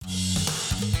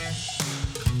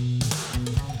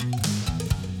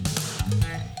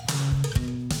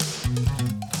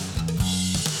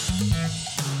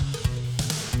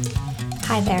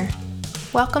Hi there.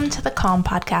 Welcome to the Calm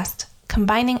Podcast,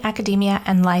 combining academia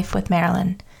and life with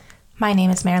Marilyn. My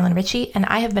name is Marilyn Ritchie, and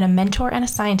I have been a mentor and a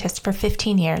scientist for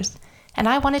 15 years, and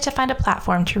I wanted to find a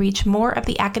platform to reach more of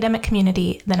the academic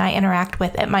community than I interact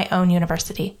with at my own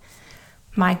university.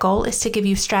 My goal is to give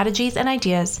you strategies and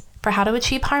ideas for how to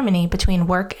achieve harmony between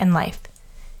work and life.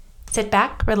 Sit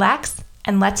back, relax,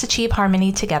 and let's achieve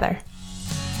harmony together.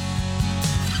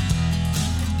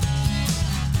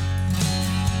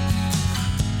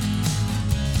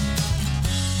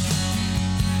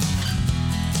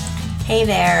 Hey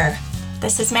there,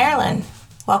 this is Marilyn.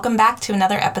 Welcome back to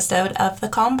another episode of the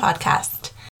Calm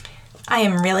Podcast. I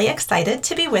am really excited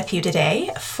to be with you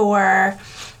today for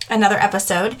another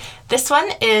episode. This one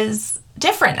is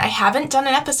different. I haven't done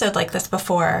an episode like this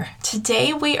before.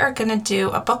 Today we are going to do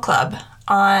a book club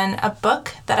on a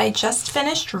book that I just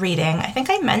finished reading. I think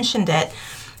I mentioned it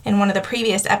in one of the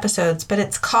previous episodes, but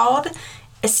it's called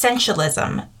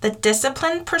Essentialism: The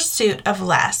Disciplined Pursuit of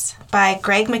Less by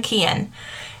Greg McKeown.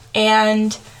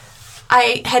 And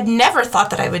I had never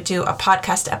thought that I would do a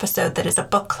podcast episode that is a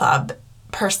book club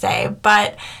per se,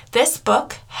 but this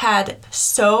book had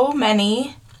so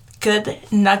many good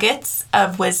nuggets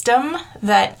of wisdom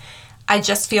that I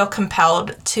just feel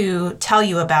compelled to tell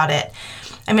you about it.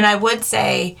 I mean, I would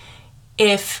say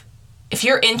if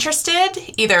you're interested,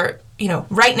 either,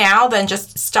 right now, then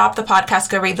just stop the podcast,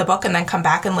 go read the book, and then come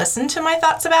back and listen to my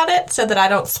thoughts about it so that I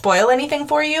don't spoil anything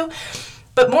for you.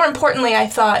 But more importantly, I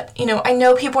thought, I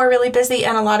know people are really busy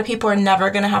and a lot of people are never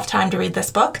going to have time to read this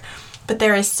book, but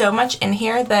there is so much in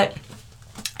here that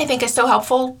I think is so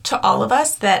helpful to all of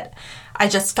us that I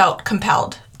just felt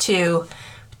compelled to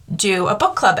do a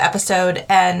book club episode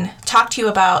and talk to you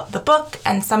about the book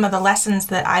and some of the lessons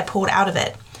that I pulled out of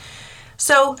it.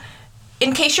 So,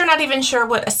 in case you're not even sure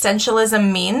what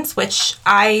essentialism means, which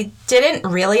I didn't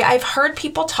really, I've heard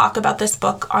people talk about this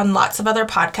book on lots of other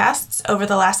podcasts over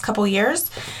the last couple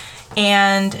years,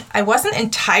 and I wasn't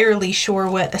entirely sure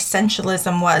what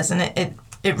essentialism was, and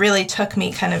it really took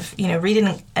me kind of, reading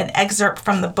an excerpt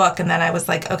from the book, and then I was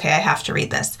like, okay, I have to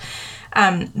read this.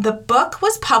 The book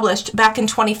was published back in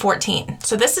 2014,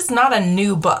 so this is not a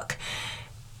new book,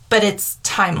 but it's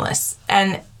timeless,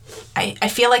 and I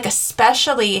feel like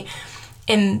especially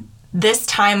in this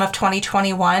time of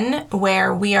 2021,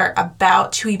 where we are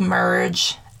about to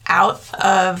emerge out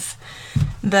of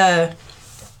the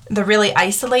really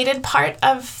isolated part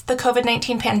of the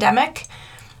COVID-19 pandemic,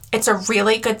 it's a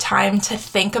really good time to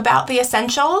think about the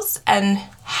essentials and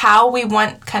how we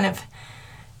want kind of,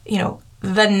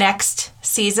 the next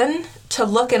season to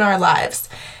look in our lives,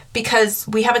 because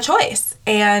we have a choice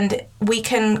and we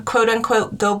can, quote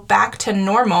unquote, go back to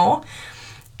normal.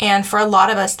 And for a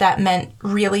lot of us, that meant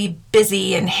really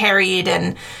busy and harried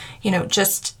and,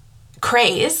 just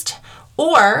crazed.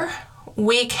 Or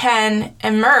we can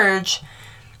emerge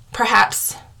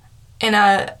perhaps in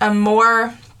a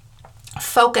more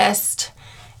focused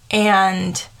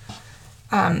and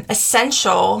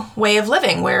essential way of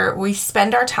living, where we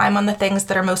spend our time on the things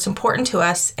that are most important to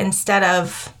us instead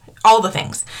of all the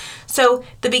things. So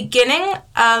the beginning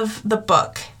of the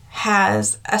book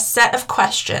has a set of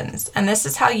questions, and this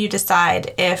is how you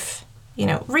decide if,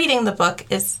 reading the book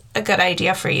is a good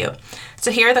idea for you.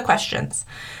 So here are the questions.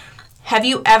 Have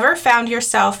you ever found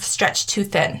yourself stretched too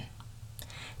thin?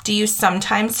 Do you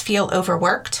sometimes feel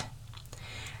overworked?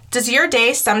 Does your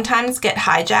day sometimes get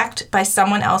hijacked by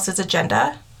someone else's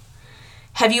agenda?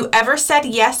 Have you ever said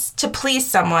yes to please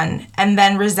someone and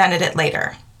then resented it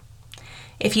later?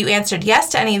 If you answered yes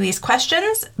to any of these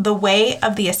questions, the way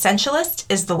of the essentialist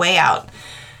is the way out.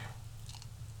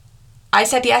 I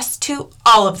said yes to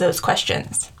all of those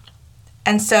questions.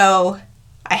 And so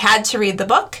I had to read the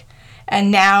book, and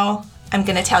now I'm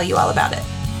going to tell you all about it.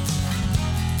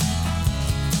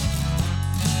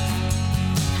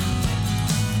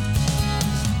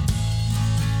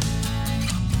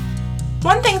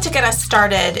 One thing to get us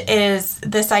started is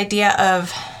this idea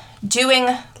of doing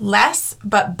less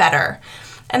but better.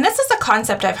 And this is a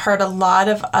concept I've heard a lot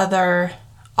of other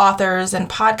authors and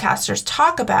podcasters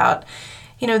talk about,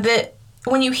 that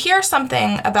when you hear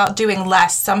something about doing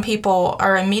less, some people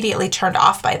are immediately turned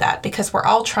off by that because we're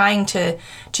all trying to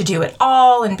do it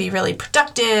all and be really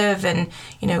productive and,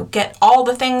 get all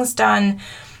the things done.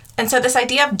 And so this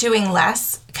idea of doing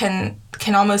less can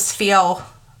almost feel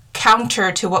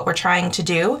counter to what we're trying to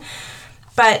do.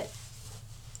 But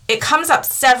it comes up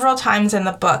several times in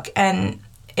the book, and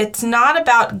it's not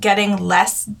about getting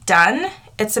less done.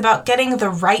 It's about getting the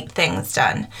right things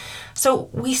done. So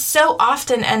we so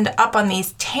often end up on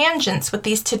these tangents with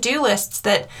these to-do lists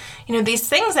that, these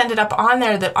things ended up on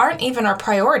there that aren't even our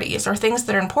priorities or things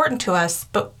that are important to us,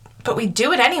 but but we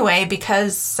do it anyway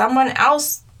because someone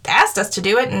else asked us to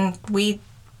do it and we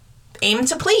aim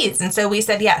to please. And so we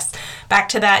said yes. Back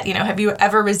to that, have you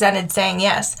ever resented saying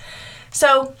yes?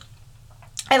 So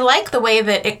I like the way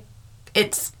that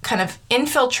it's kind of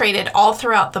infiltrated all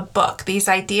throughout the book, these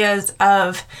ideas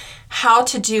of how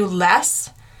to do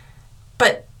less,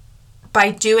 but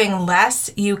by doing less,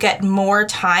 you get more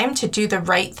time to do the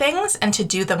right things and to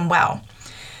do them well.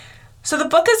 So the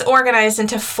book is organized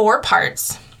into 4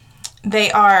 parts.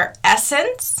 They are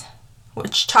essence,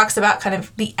 which talks about kind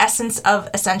of the essence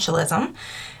of essentialism,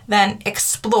 then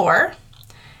explore,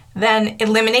 then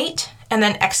eliminate, and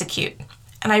then execute.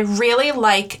 And I really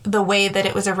like the way that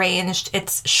it was arranged.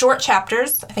 It's short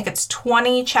chapters. I think it's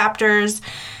 20 chapters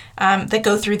that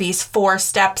go through these 4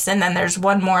 steps, and then there's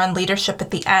one more on leadership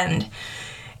at the end.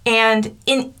 And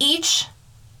in each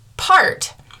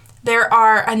part, there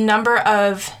are a number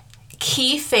of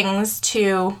key things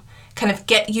to kind of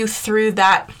get you through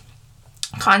that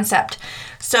concept.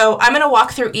 So I'm going to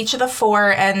walk through each of the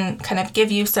 4 and kind of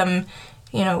give you some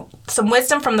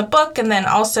wisdom from the book, and then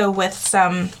also with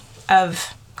some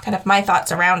of kind of my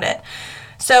thoughts around it.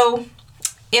 So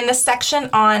in the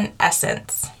section on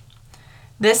essence,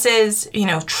 this is,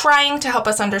 trying to help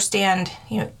us understand,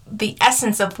 the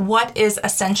essence of what is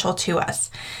essential to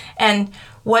us. And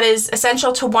what is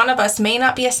essential to one of us may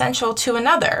not be essential to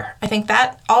another. I think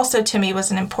that also to me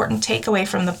was an important takeaway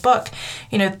from the book.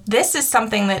 This is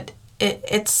something that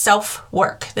it's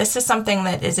self-work. This is something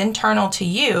that is internal to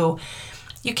you.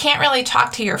 You can't really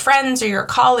talk to your friends or your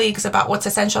colleagues about what's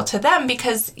essential to them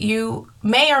because you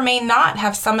may or may not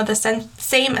have some of the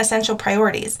same essential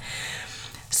priorities.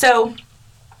 So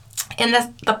in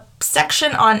the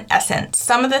section on essence,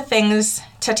 some of the things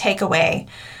to take away,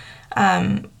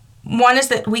 one is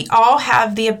that we all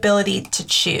have the ability to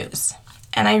choose.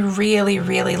 And I really,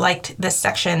 really liked this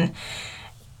section.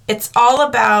 It's all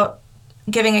about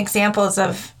giving examples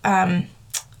of,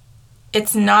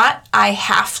 it's not I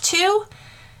have to,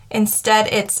 instead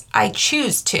it's I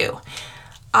choose to.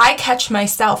 I catch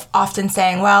myself often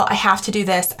saying, well, I have to do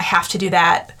this, I have to do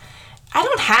that. I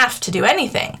don't have to do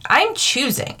anything. I'm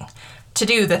choosing to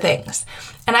do the things.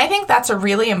 And I think that's a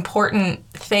really important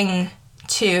thing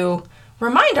to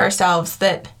remind ourselves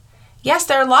that, yes,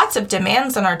 there are lots of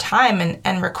demands on our time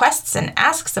and requests and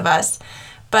asks of us,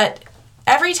 but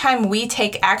every time we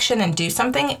take action and do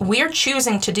something, we're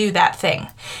choosing to do that thing.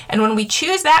 And when we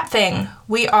choose that thing,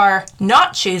 we are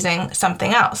not choosing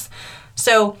something else.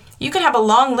 So you can have a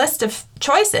long list of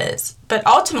choices, but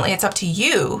ultimately it's up to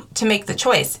you to make the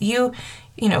choice. You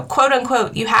quote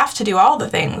unquote, you have to do all the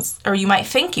things, or you might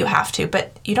think you have to,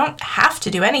 but you don't have to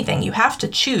do anything. You have to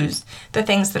choose the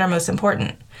things that are most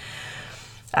important.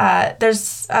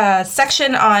 There's a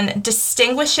section on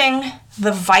distinguishing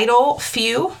the vital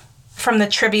few from the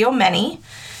trivial many.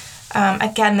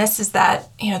 Again, this is that,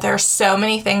 there are so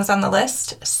many things on the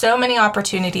list, so many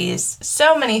opportunities,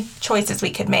 so many choices we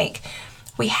could make.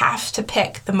 We have to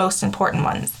pick the most important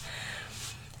ones.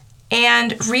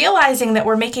 And realizing that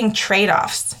we're making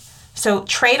trade-offs. So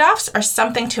trade-offs are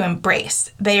something to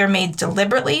embrace. They are made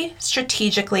deliberately,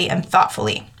 strategically, and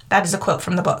thoughtfully. That is a quote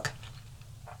from the book.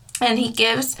 And he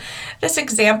gives this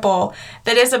example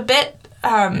that is a bit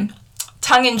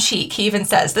tongue-in-cheek. He even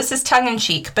says, this is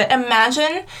tongue-in-cheek, but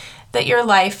imagine that your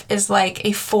life is like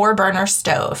a 4-burner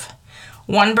stove.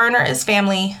 1 burner is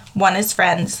family, 1 is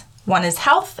friends, 1 is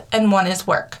health, and 1 is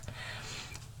work.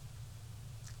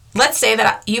 Let's say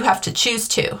that you have to choose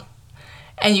 2,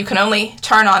 and you can only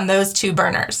turn on those 2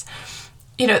 burners.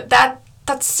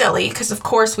 That's silly, because of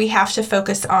course we have to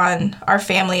focus on our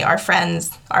family, our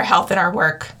friends, our health, and our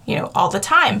work, all the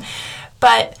time.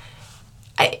 But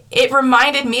it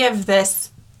reminded me of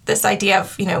this idea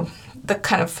of, the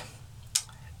kind of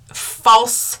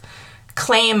false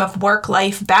claim of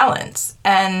work-life balance,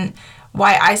 and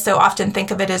why I so often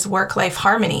think of it as work-life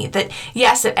harmony, that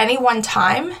yes, at any one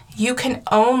time, you can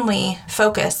only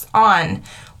focus on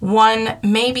 1,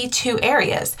 maybe 2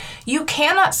 areas. You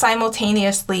cannot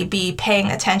simultaneously be paying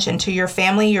attention to your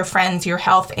family, your friends, your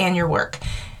health, and your work.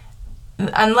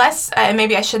 Unless,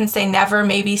 maybe I shouldn't say never,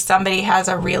 maybe somebody has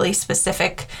a really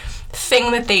specific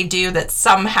thing that they do that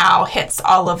somehow hits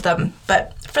all of them.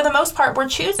 But for the most part, we're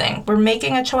choosing. We're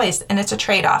making a choice, and it's a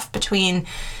trade-off between,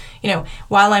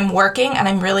 while I'm working and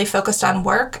I'm really focused on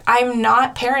work, I'm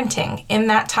not parenting in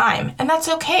that time, and that's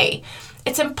okay.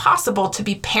 It's impossible to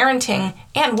be parenting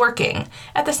and working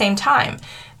at the same time.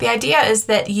 The idea is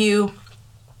that you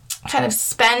kind of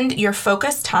spend your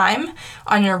focused time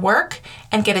on your work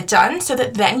and get it done so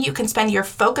that then you can spend your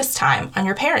focused time on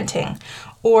your parenting.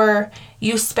 Or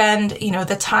you spend,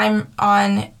 the time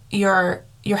on your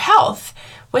your health,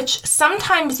 which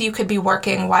sometimes you could be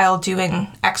working while doing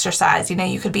exercise.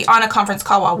 You could be on a conference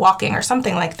call while walking or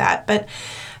something like that. But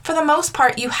for the most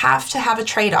part, you have to have a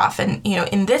trade-off. And,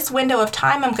 in this window of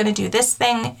time, I'm going to do this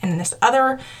thing. And in this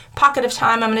other pocket of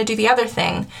time, I'm going to do the other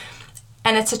thing.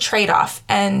 And it's a trade-off.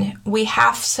 And we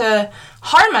have to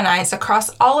harmonize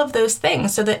across all of those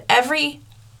things so that every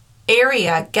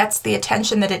area gets the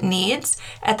attention that it needs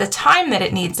at the time that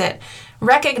it needs it,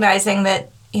 recognizing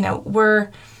that,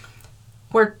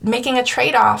 we're making a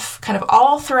trade-off kind of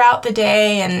all throughout the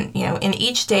day and, in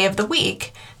each day of the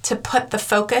week to put the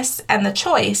focus and the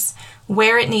choice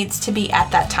where it needs to be at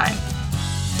that time.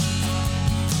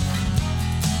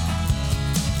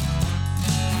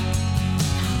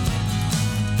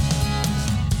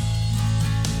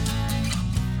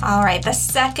 All right, the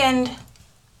second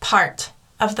part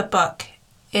of the book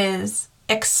is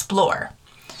explore.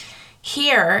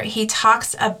 Here, he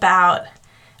talks about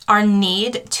our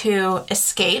need to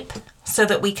escape so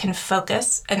that we can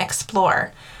focus and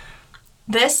explore.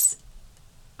 This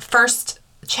first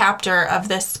chapter of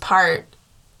this part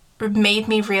made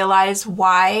me realize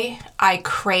why I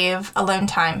crave alone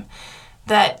time,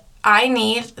 that I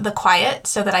need the quiet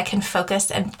so that I can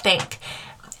focus and think.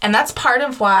 And that's part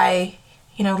of why,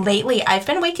 lately I've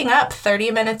been waking up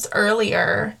 30 minutes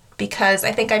earlier because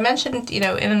I think I mentioned, in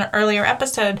an earlier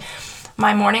episode,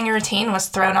 my morning routine was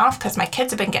thrown off because my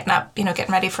kids have been getting up,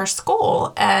 getting ready for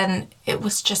school. And it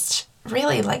was just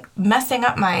really like messing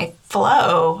up my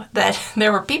flow that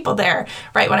there were people there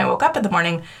right when I woke up in the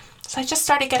morning. So I just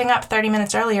started getting up 30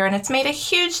 minutes earlier, and it's made a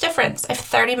huge difference. I have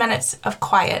 30 minutes of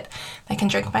quiet. I can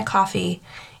drink my coffee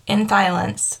in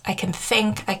silence. I can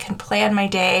think. I can plan my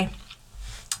day.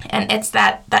 And it's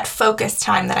that focus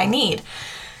time that I need.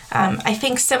 I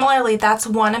think similarly, that's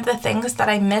one of the things that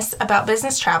I miss about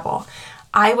business travel.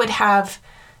 I would have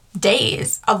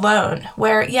days alone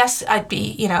where, yes, I'd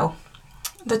be,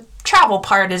 the travel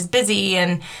part is busy,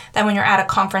 and then when you're at a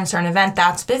conference or an event,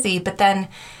 that's busy. But then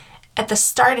at the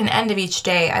start and end of each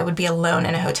day, I would be alone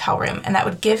in a hotel room, and that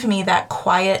would give me that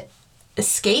quiet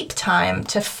escape time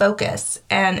to focus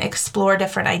and explore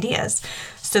different ideas.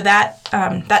 So that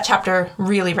chapter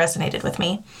really resonated with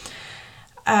me.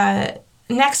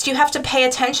 Next, you have to pay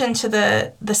attention to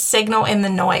the signal in the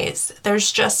noise.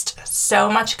 There's just so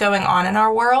much going on in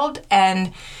our world,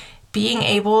 and being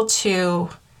able to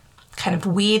kind of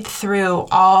weed through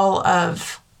all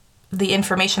of the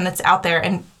information that's out there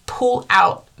and pull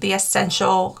out the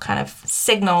essential kind of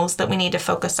signals that we need to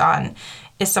focus on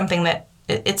is something that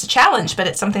it's a challenge, but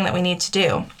it's something that we need to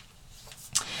do.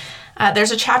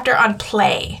 There's a chapter on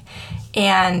play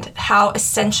and how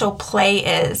essential play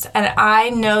is. And I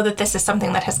know that this is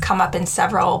something that has come up in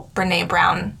several Brené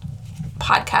Brown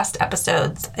podcast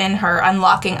episodes. In her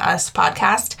Unlocking Us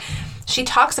podcast, she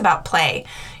talks about play.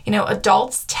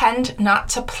 Adults tend not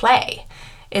to play.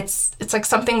 It's like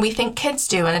something we think kids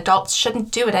do, and adults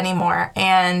shouldn't do it anymore.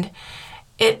 And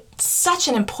it's such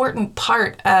an important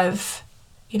part of,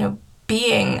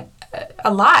 being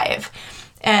alive.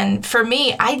 And for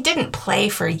me, I didn't play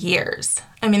for years.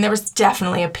 I mean, there was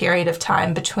definitely a period of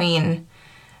time between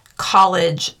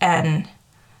college and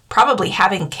probably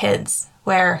having kids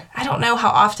where I don't know how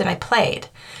often I played.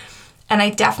 And I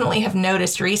definitely have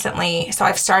noticed recently, so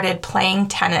I've started playing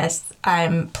tennis,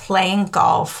 I'm playing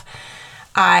golf.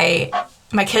 My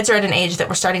kids are at an age that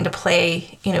we're starting to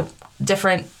play,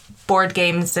 different board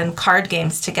games and card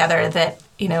games together that,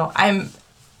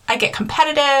 I get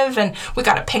competitive, and we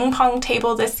got a ping pong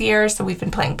table this year, so we've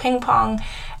been playing ping pong,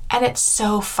 and it's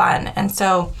so fun. And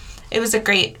so it was a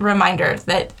great reminder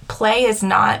that play is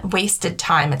not wasted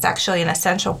time. It's actually an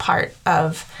essential part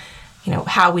of,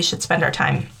 how we should spend our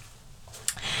time.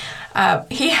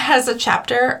 He has a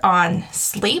chapter on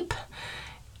sleep.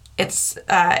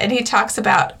 And he talks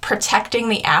about protecting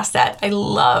the asset. I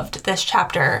loved this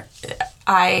chapter.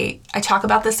 I talk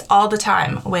about this all the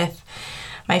time with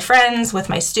my friends, with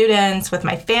my students, with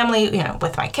my family,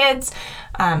 with my kids.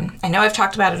 I know I've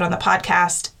talked about it on the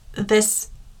podcast. This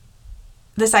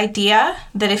idea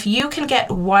that if you can get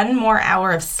 1 more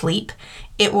hour of sleep,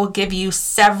 it will give you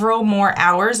several more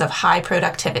hours of high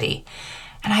productivity.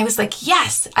 And I was like,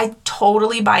 yes, I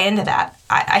totally buy into that.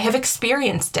 I have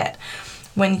experienced it.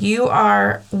 When you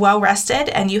are well rested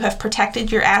and you have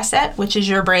protected your asset, which is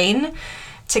your brain,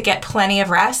 to get plenty of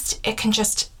rest, it can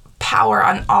just power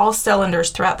on all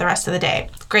cylinders throughout the rest of the day.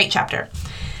 Great chapter.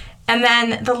 And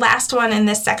then the last one in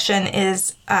this section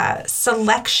is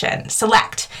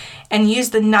select, and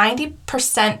use the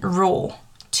 90% rule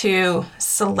to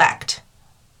select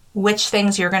which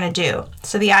things you're going to do.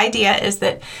 So the idea is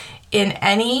that in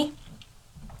any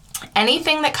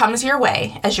anything that comes your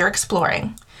way as you're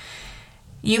exploring,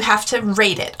 you have to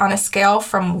rate it on a scale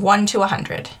from 1 to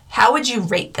 100. How would you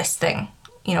rate this thing?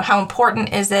 How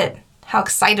important is it? How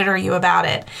excited are you about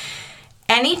it?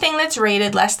 Anything that's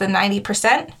rated less than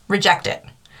 90%, reject it.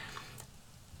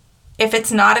 If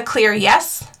it's not a clear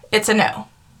yes, it's a no,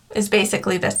 is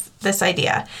basically this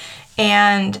idea.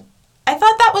 And I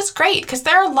thought that was great because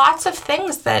there are lots of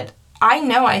things that I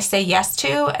know I say yes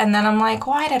to, and then I'm like,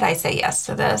 why did I say yes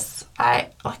to this? I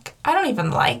don't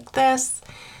even like this.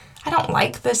 I don't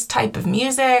like this type of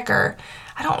music, or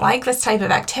I don't like this type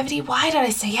of activity. Why did I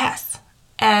say yes?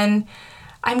 And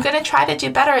I'm going to try to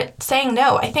do better at saying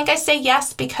no. I think I say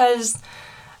yes because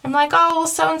I'm like, oh, well,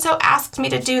 so-and-so asked me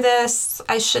to do this.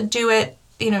 I should do it,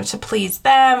 to please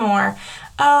them. Or,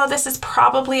 oh, this is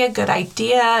probably a good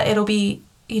idea. It'll be,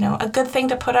 a good thing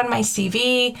to put on my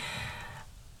CV.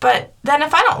 But then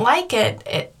if I don't like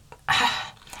it,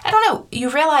 I don't know, you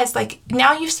realize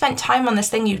now you've spent time on this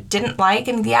thing you didn't like,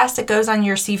 and yes, it goes on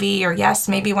your CV, or yes,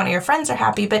 maybe one of your friends are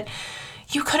happy, but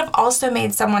you could have also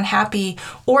made someone happy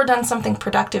or done something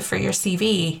productive for your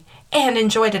CV and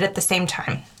enjoyed it at the same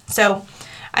time. So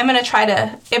I'm going to try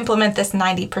to implement this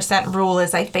 90% rule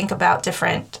as I think about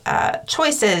different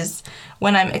choices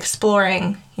when I'm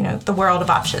exploring, the world of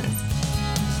options.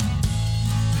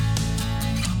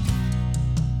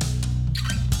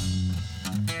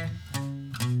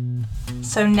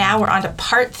 So now we're on to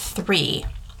part 3.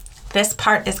 This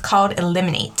part is called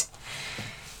Eliminate.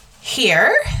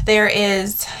 Here, there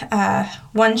is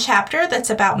one chapter that's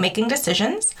about making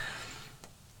decisions.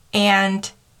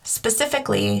 And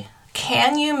specifically,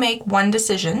 can you make one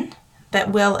decision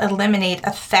that will eliminate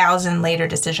 1,000 later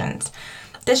decisions?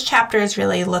 This chapter is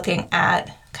really looking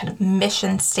at kind of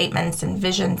mission statements and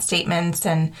vision statements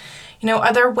and,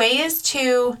 are there ways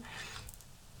to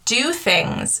do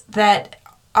things that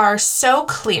are so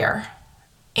clear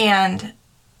and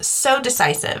so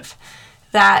decisive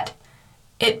that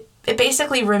it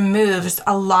basically removes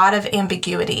a lot of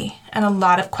ambiguity and a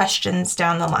lot of questions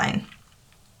down the line.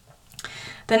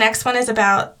 The next one is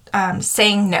about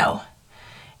saying no.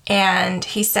 And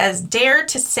he says, dare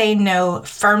to say no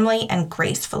firmly and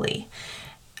gracefully.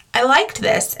 I liked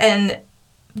this, and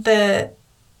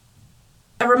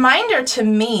a reminder to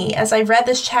me as I read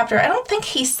this chapter, I don't think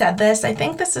he said this. I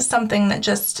think this is something that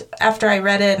just after I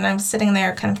read it and I was sitting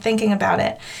there kind of thinking about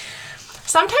it.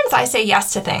 Sometimes I say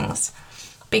yes to things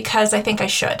because I think I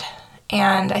should.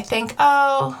 And I think,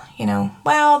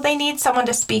 well, they need someone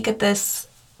to speak at this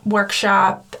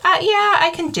workshop. Yeah,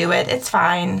 I can do it. It's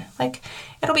fine.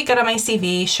 It'll be good on my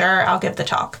CV. Sure, I'll give the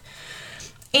talk.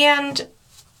 And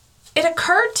it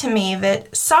occurred to me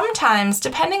that sometimes,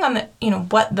 depending on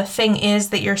what the thing is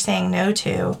that you're saying no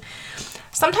to,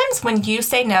 sometimes when you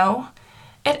say no,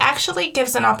 it actually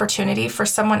gives an opportunity for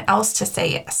someone else to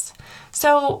say yes.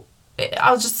 So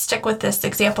I'll just stick with this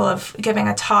example of giving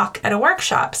a talk at a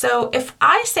workshop. So if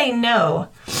I say no,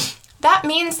 that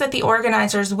means that the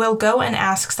organizers will go and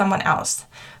ask someone else.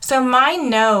 So my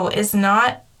no is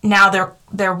not now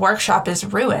their workshop is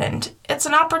ruined. It's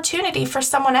an opportunity for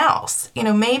someone else.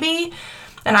 Maybe,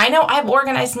 and I know I've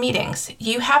organized meetings.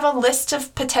 You have a list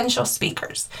of potential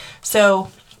speakers.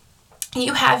 So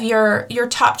you have your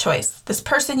top choice, this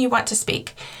person you want to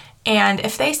speak. And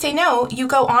if they say no, you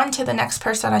go on to the next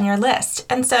person on your list.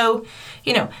 And so,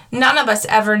 none of us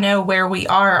ever know where we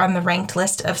are on the ranked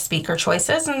list of speaker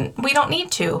choices, and we don't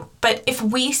need to. But if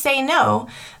we say no,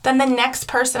 then the next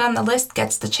person on the list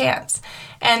gets the chance.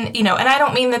 And, and I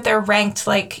don't mean that they're ranked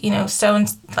so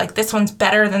this one's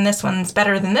better than this one's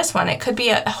better than this one. It could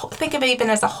be think of it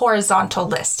even as a horizontal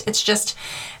list. It's just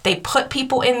they put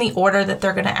people in the order that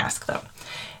they're going to ask them.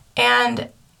 And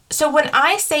so when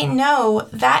I say no,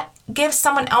 that gives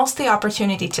someone else the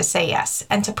opportunity to say yes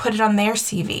and to put it on their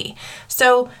CV.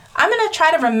 So I'm going to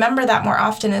try to remember that more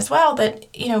often as well, that,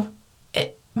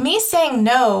 me saying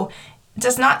no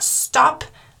does not stop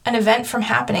an event from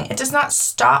happening. It does not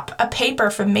stop a paper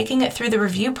from making it through the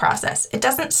review process. It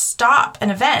doesn't stop an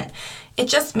event. It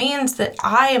just means that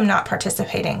I am not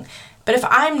participating. But if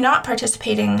I'm not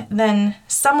participating, then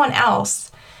someone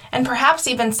else, and perhaps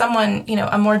even someone,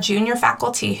 a more junior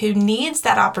faculty who needs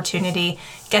that opportunity,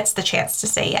 gets the chance to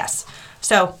say yes.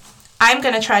 So I'm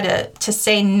going to try to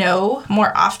say no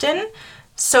more often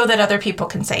so that other people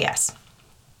can say yes.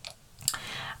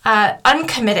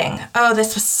 Uncommitting. Oh,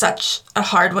 this was such a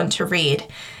hard one to read.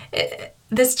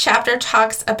 This chapter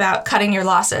talks about cutting your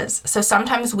losses. So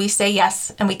sometimes we say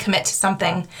yes and we commit to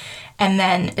something, and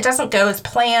then it doesn't go as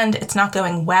planned. It's not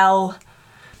going well.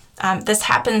 This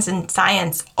happens in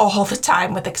science all the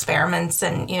time with experiments.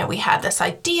 And, we had this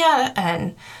idea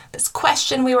and this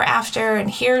question we were after, and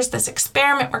here's this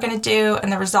experiment we're going to do,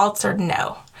 and the results are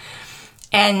no.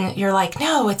 And you're like,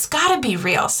 no, it's got to be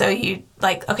real. So you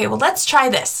like, okay, well, let's try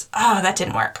this. Oh, that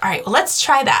didn't work. All right, well, let's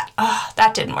try that. Oh,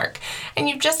 that didn't work. And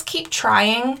you just keep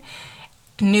trying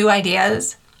new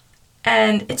ideas.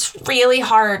 And it's really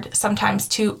hard sometimes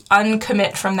to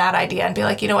uncommit from that idea and be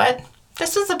like, you know what?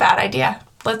 This is a bad idea.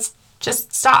 Let's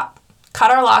just stop.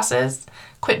 Cut our losses.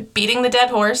 Quit beating the dead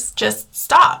horse. Just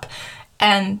stop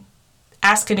and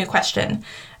ask a new question.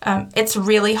 It's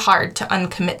really hard to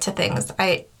uncommit to things,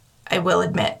 I will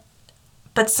admit.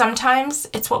 But sometimes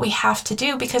it's what we have to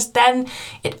do, because then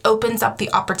it opens up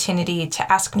the opportunity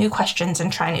to ask new questions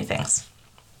and try new things.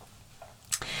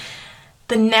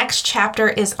 The next chapter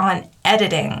is on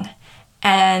editing,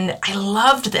 and I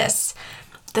loved this.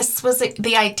 This was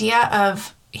the idea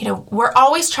of, we're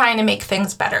always trying to make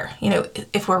things better.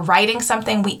 If we're writing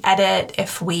something, we edit.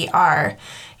 If we are,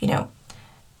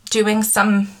 doing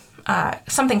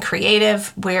something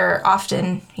creative, we're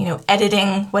often,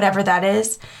 editing whatever that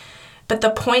is. But the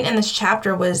point in this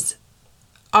chapter was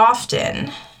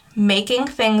often making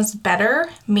things better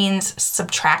means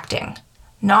subtracting,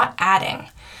 not adding.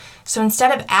 So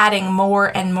instead of adding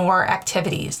more and more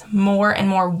activities, more and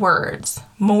more words,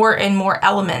 more and more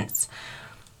elements,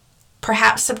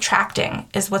 perhaps subtracting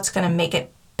is what's going to make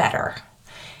it better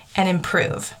and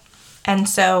improve. And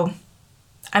so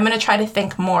I'm going to try to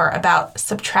think more about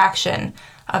subtraction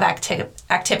of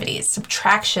activities,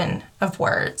 subtraction of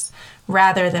words,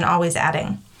 rather than always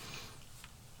adding.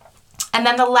 And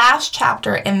then the last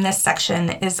chapter in this section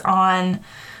is on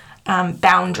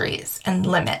boundaries and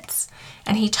limits.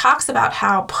 And he talks about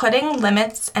how putting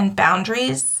limits and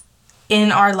boundaries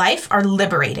in our life are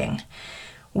liberating.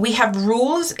 We have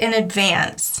rules in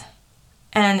advance,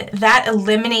 and that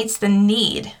eliminates the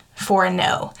need for a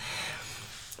no.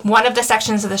 One of the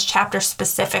sections of this chapter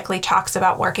specifically talks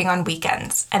about working on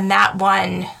weekends, and that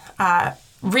one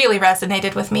really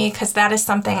resonated with me, because that is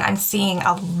something I'm seeing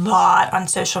a lot on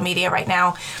social media right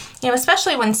now,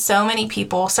 especially when so many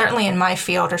people, certainly in my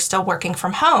field, are still working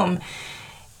from home.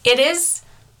 It is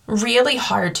really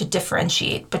hard to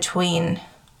differentiate between,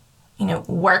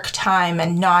 work time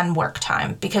and non-work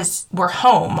time, because we're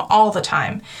home all the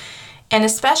time. And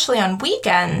especially on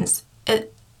weekends,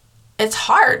 it's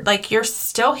hard. Like, you're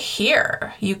still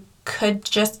here. You could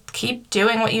just keep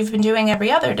doing what you've been doing every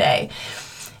other day.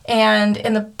 And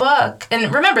in the book,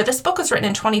 and remember, this book was written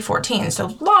in 2014,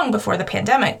 so long before the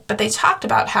pandemic, but they talked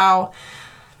about how,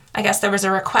 I guess there was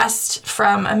a request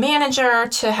from a manager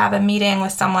to have a meeting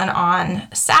with someone on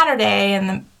Saturday,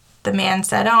 and the man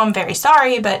said, oh, I'm very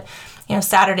sorry, but,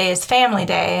 Saturday is family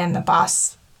day. And the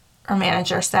boss or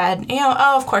manager said,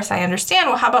 oh, of course I understand.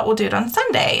 Well, how about we'll do it on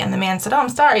Sunday? And the man said, oh, I'm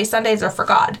sorry, Sundays are for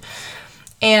God.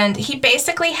 And he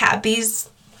basically had these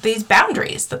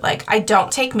boundaries that, like, I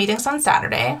don't take meetings on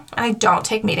Saturday and I don't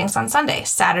take meetings on Sunday.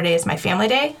 Saturday is my family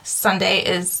day. Sunday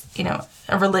is,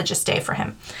 a religious day for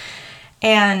him.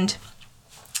 And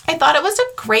I thought it was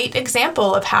a great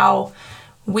example of how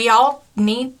we all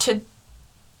need to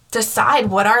decide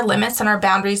what our limits and our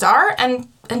boundaries are and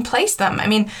place them. I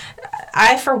mean,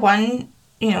 I, for one,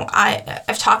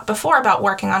 I've talked before about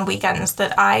working on weekends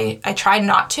that I try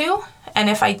not to. And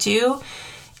if I do,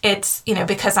 it's,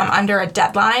 because I'm under a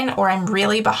deadline or I'm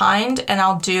really behind, and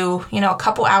I'll do, a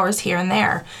couple hours here and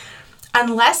there.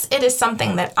 Unless it is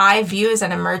something that I view as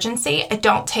an emergency, I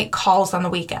don't take calls on the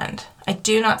weekend. I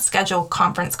do not schedule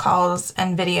conference calls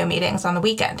and video meetings on the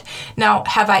weekend. Now,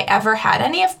 have I ever had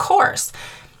any? Of course.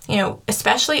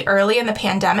 Especially early in the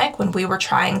pandemic, when we were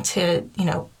trying to,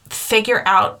 figure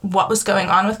out what was going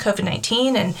on with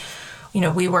COVID-19,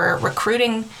 and, we were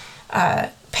recruiting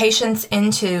patients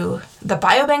into the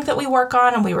biobank that we work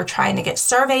on, and we were trying to get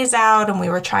surveys out, and we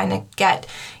were trying to get,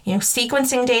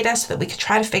 sequencing data so that we could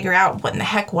try to figure out what in the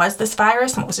heck was this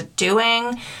virus and what was it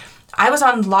doing. I was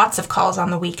on lots of calls on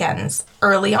the weekends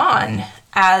early on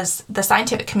as the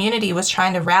scientific community was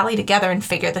trying to rally together and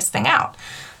figure this thing out.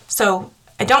 So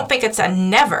I don't think it's a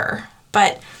never,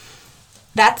 but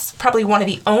that's probably one of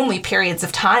the only periods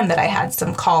of time that I had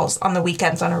some calls on the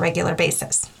weekends on a regular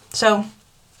basis. So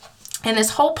in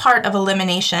this whole part of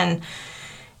elimination,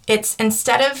 it's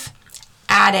instead of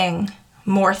adding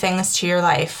more things to your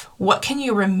life, what can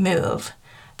you remove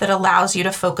that allows you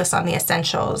to focus on the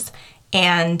essentials?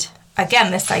 And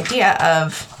again, this idea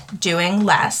of doing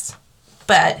less,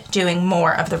 but doing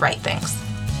more of the right things.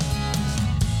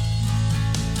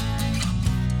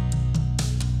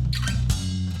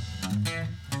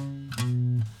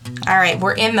 All right,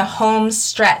 we're in the home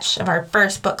stretch of our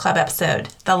first book club episode,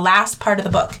 the last part of the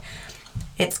book.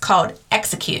 It's called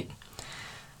Execute.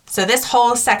 So this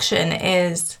whole section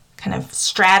is kind of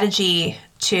strategy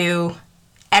to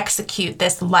execute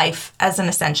this life as an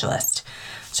essentialist.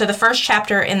 So the first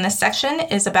chapter in this section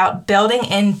is about building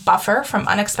in buffer from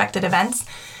unexpected events.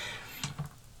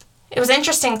 It was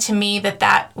interesting to me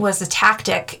that was a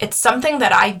tactic. It's something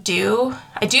that I do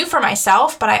for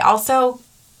myself, but I also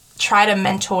try to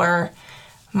mentor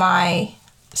my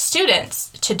students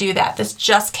to do that. This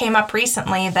just came up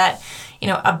recently that,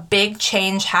 a big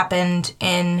change happened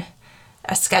in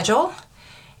a schedule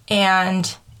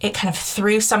and it kind of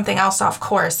threw something else off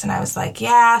course. And I was like,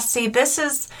 yeah, see,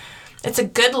 it's a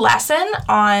good lesson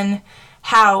on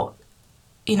how,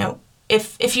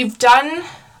 if you've done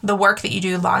the work that you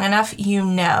do long enough,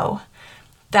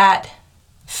 that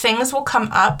things will come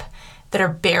up that are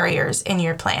barriers in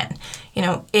your plan.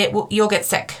 You'll get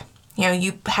sick.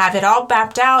 You have it all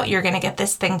mapped out. You're going to get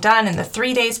this thing done in the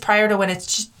 3 days prior to when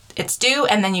it's due,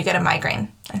 and then you get a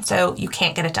migraine. And so you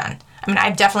can't get it done. I mean,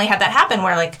 I've definitely had that happen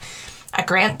where a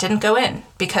grant didn't go in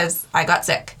because I got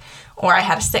sick or I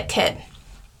had a sick kid.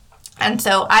 And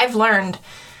so I've learned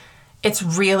it's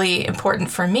really important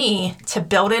for me to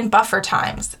build in buffer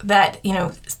times that,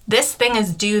 this thing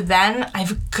is due then.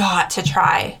 I've got to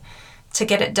try to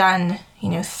get it done,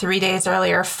 3 days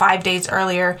earlier, 5 days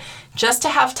earlier, just to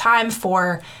have time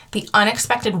for the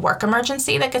unexpected work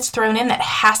emergency that gets thrown in that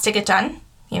has to get done,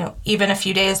 even a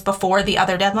few days before the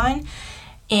other deadline.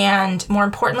 And more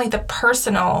importantly, the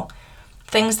personal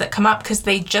things that come up because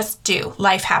they just do.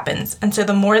 Life happens. And so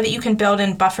the more that you can build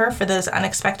in buffer for those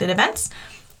unexpected events,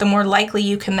 the more likely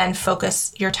you can then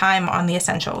focus your time on the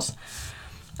essentials.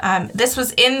 This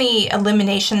was in the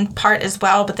elimination part as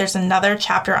well, but there's another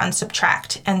chapter on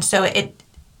subtract. And so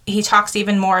he talks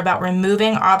even more about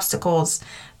removing obstacles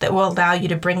that will allow you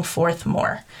to bring forth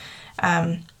more.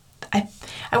 I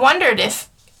wondered if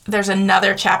there's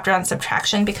another chapter on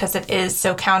subtraction because it is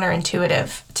so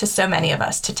counterintuitive to so many of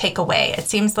us to take away. It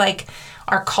seems like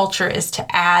our culture is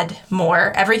to add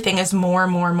more. Everything is more,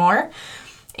 more, more.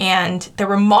 And there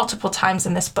were multiple times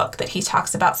in this book that he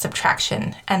talks about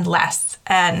subtraction and less.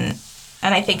 And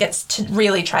I think it's to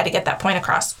really try to get that point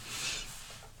across.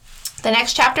 The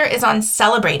next chapter is on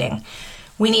celebrating.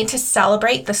 We need to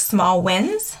celebrate the small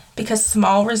wins because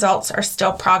small results are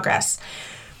still progress.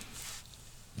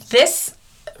 This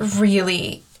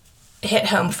really hit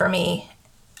home for me.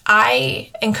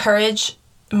 I encourage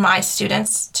my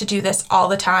students to do this all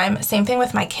the time. Same thing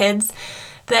with my kids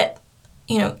that,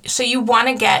 so you want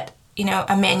to get,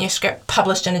 a manuscript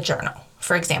published in a journal,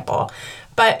 for example,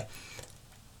 but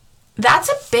that's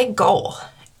a big goal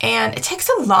and it takes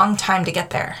a long time to get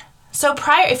there. So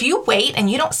if you wait and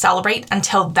you don't celebrate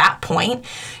until that point,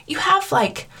 you have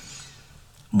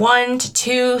 1 to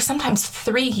 2, sometimes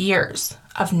 3 years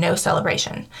of no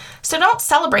celebration. So don't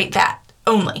celebrate that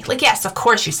only. Yes, of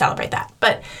course you celebrate that.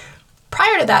 But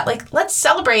prior to that, let's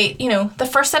celebrate, the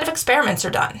first set of experiments are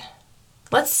done.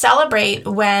 Let's celebrate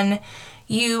when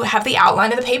you have the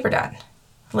outline of the paper done.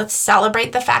 Let's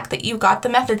celebrate the fact that you got the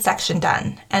method section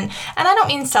done. And I don't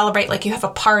mean celebrate like you have a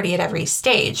party at every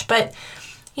stage, but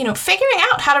figuring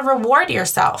out how to reward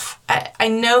yourself. I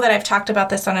know that I've talked about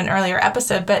this on an earlier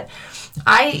episode, but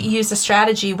I use a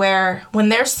strategy where when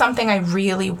there's something I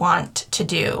really want to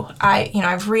do, I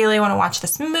really want to watch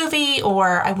this movie,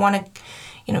 or I want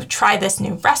to, try this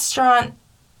new restaurant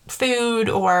food,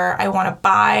 or I want to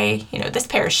buy, this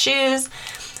pair of shoes.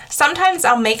 Sometimes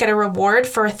I'll make it a reward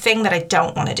for a thing that I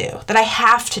don't want to do, that I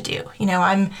have to do.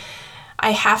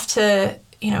 I have to,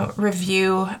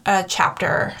 review a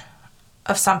chapter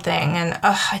of something and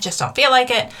I just don't feel like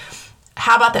it.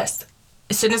 How about this?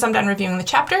 As soon as I'm done reviewing the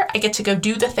chapter, I get to go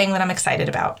do the thing that I'm excited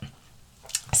about.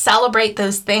 Celebrate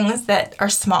those things that are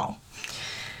small.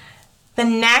 The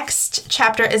next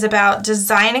chapter is about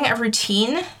designing a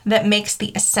routine that makes the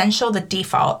essential the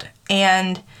default.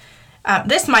 And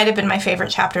this might have been my favorite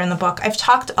chapter in the book. I've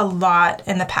talked a lot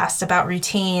in the past about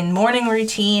routine, morning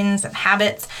routines and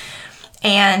habits.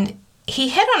 And he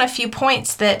hit on a few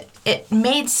points that it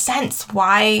made sense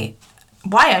why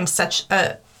I'm such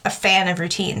a fan of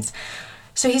routines.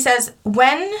 So he says,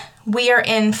 when we are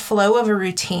in flow of a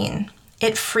routine,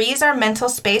 it frees our mental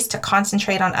space to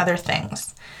concentrate on other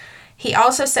things. He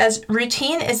also says,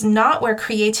 routine is not where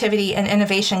creativity and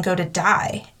innovation go to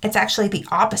die. It's actually the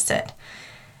opposite.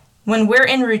 When we're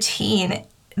in routine,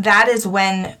 that is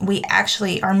when we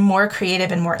actually are more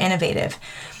creative and more innovative.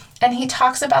 And he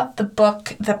talks about the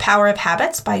book, The Power of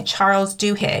Habits by Charles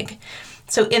Duhigg.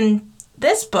 So in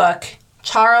this book,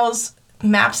 Charles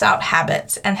maps out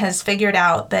habits and has figured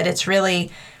out that it's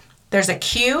really There's a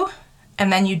cue,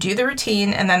 and then you do the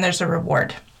routine, and then there's a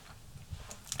reward.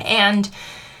 And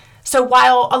so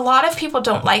while a lot of people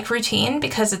don't like routine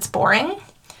because it's boring,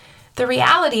 the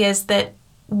reality is that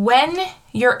when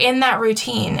you're in that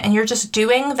routine and you're just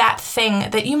doing that thing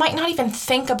that you might not even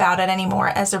think about it anymore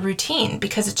as a routine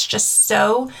because it's just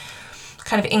so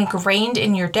kind of ingrained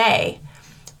in your day,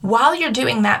 while you're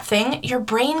doing that thing, your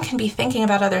brain can be thinking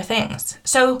about other things.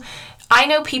 So I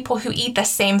know people who eat the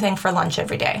same thing for lunch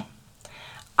every day.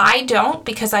 I don't,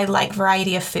 because I like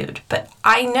variety of food, but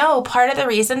I know part of the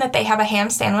reason that they have a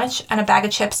ham sandwich and a bag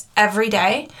of chips every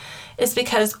day is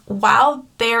because while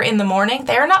they're in the morning,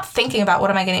 they're not thinking about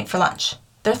what am I going to eat for lunch.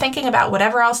 They're thinking about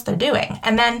whatever else they're doing.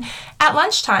 And then at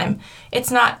lunchtime,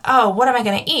 it's not, oh, what am I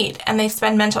going to eat? And they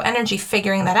spend mental energy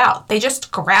figuring that out. They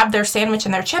just grab their sandwich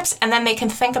and their chips, and then they can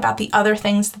think about the other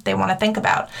things that they want to think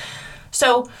about.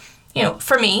 So,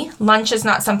 for me, lunch is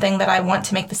not something that I want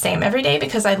to make the same every day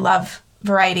because I love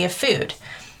variety of food.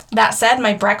 That said,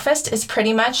 my breakfast is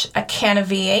pretty much a can of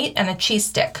V8 and a cheese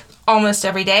stick almost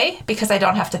every day because I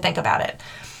don't have to think about it.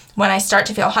 When I start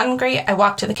to feel hungry, I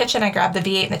walk to the kitchen, I grab the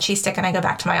V8 and the cheese stick, and I go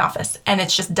back to my office. And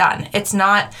it's just done. It's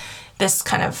not this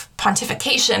kind of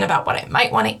pontification about what I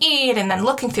might want to eat and then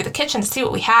looking through the kitchen to see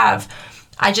what we have.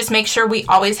 I just make sure we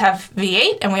always have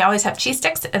V8 and we always have cheese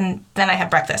sticks, and then I have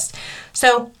breakfast.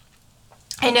 So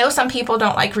I know some people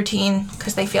don't like routine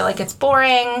because they feel like it's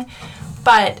boring.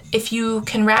 But if you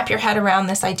can wrap your head around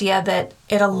this idea that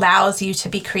it allows you to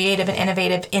be creative and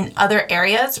innovative in other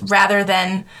areas rather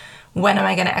than when am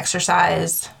I going to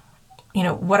exercise,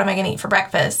 what am I going to eat for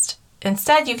breakfast?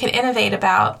 Instead, you can innovate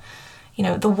about,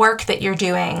 the work that you're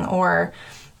doing or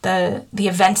the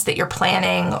events that you're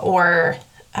planning or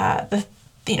the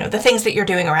things that you're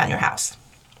doing around your house.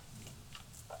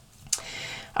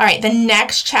 All right, the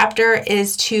next chapter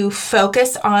is to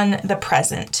focus on the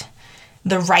present,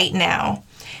 the right now.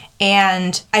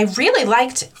 And I really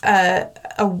liked a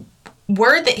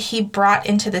word that he brought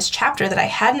into this chapter that I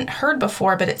hadn't heard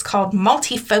before, but it's called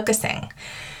multi-focusing.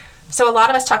 So a lot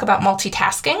of us talk about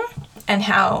multitasking and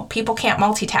how people can't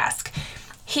multitask.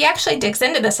 He actually digs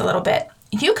into this a little bit.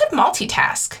 You could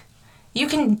multitask. You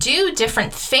can do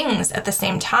different things at the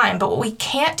same time, but what we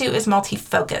can't do is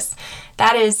multi-focus.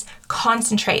 That is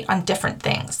concentrate on different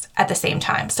things at the same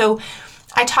time. So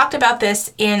I talked about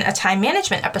this in a time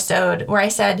management episode where I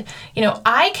said,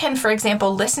 I can, for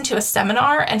example, listen to a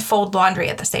seminar and fold laundry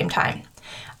at the same time.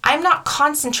 I'm not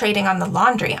concentrating on the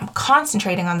laundry. I'm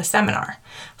concentrating on the seminar.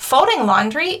 Folding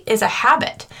laundry is a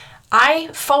habit. I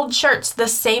fold shirts the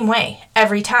same way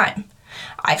every time.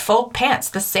 I fold pants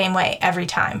the same way every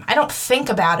time. I don't think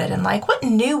about it and what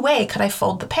new way could I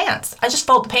fold the pants? I just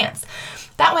fold the pants.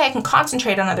 That way I can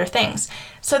concentrate on other things.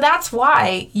 So that's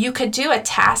why you could do a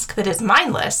task that is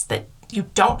mindless, that you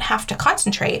don't have to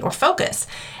concentrate or focus.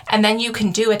 And then you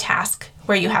can do a task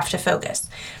where you have to focus.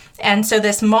 And so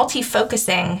this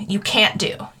multi-focusing you can't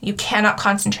do. You cannot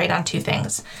concentrate on two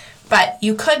things. But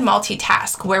you could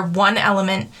multitask where one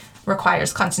element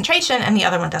requires concentration and the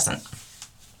other one doesn't.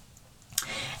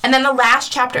 And then the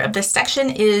last chapter of this section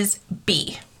is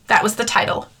B. That was the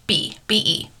title, B,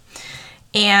 B-E.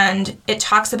 And it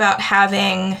talks about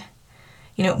having,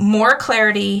 more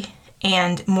clarity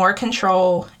and more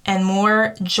control and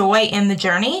more joy in the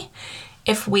journey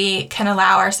if we can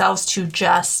allow ourselves to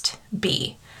just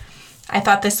be. I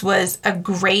thought this was a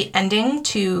great ending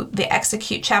to the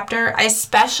Execute chapter. I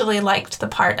especially liked the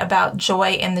part about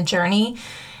joy in the journey.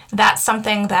 That's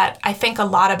something that I think a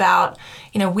lot about.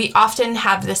 We often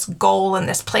have this goal and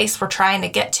this place we're trying to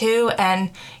get to,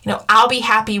 and, I'll be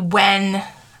happy when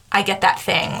I get that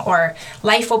thing, or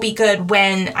life will be good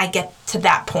when I get to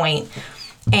that point.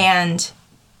 And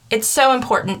it's so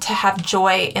important to have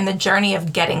joy in the journey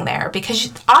of getting there,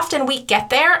 because often we get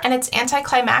there and it's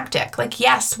anticlimactic.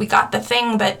 Yes, we got the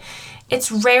thing, but it's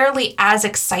rarely as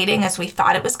exciting as we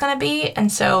thought it was going to be.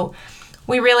 And so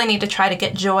we really need to try to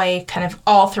get joy kind of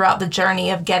all throughout the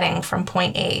journey of getting from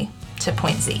point A to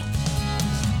point Z.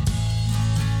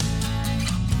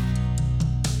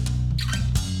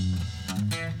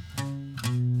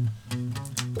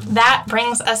 That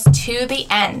brings us to the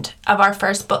end of our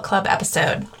first book club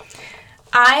episode.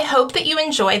 I hope that you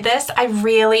enjoyed this. I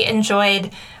really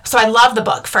enjoyed, so I love the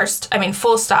book.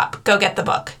 Full stop, go get the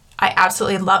book. I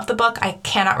absolutely love the book. I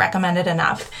cannot recommend it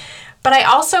enough. But I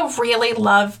also really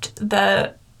loved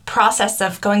the process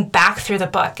of going back through the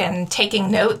book and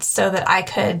taking notes so that I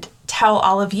could tell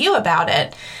all of you about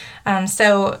it.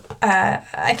 So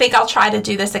I think I'll try to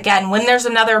do this again when there's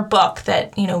another book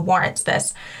that, warrants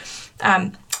this.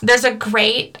 There's a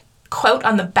great quote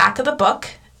on the back of the book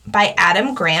by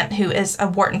Adam Grant, who is a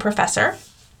Wharton professor.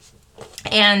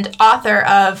 and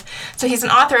he's an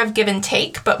author of Give and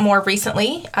Take, but more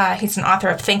recently, he's an author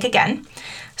of Think Again.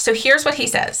 So here's what he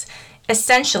says.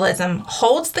 Essentialism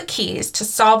holds the keys to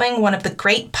solving one of the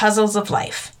great puzzles of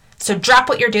life. So drop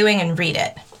what you're doing and read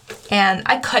it. And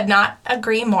I could not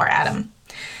agree more, Adam.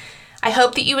 I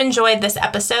hope that you enjoyed this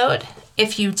episode.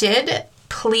 If you did,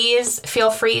 please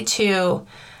feel free to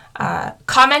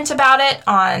comment about it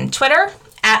on Twitter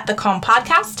 @The Calm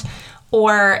Podcast,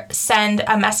 or send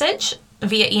a message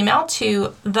via email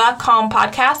to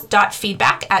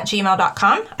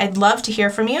thecalmpodcast.feedback@gmail.com. I'd love to hear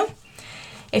from you.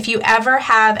 If you ever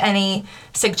have any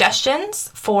suggestions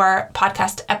for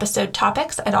podcast episode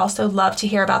topics, I'd also love to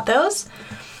hear about those.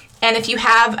 And if you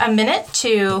have a minute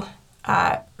to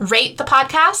rate the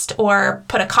podcast or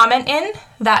put a comment in,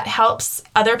 that helps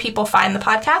other people find the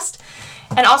podcast.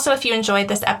 And also, if you enjoyed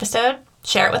this episode,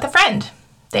 share it with a friend.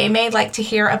 They may like to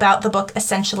hear about the book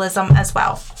Essentialism as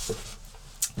well.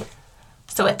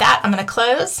 So with that, I'm going to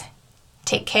close.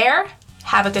 Take care,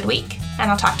 have a good week,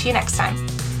 and I'll talk to you next time.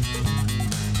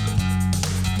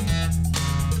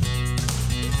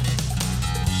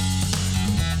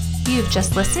 You've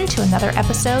just listened to another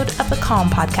episode of the Calm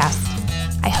Podcast.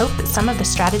 I hope that some of the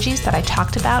strategies that I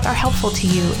talked about are helpful to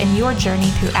you in your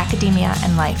journey through academia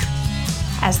and life.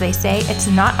 As they say, it's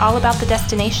not all about the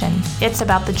destination, it's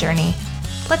about the journey.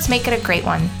 Let's make it a great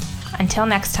one. Until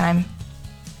next time.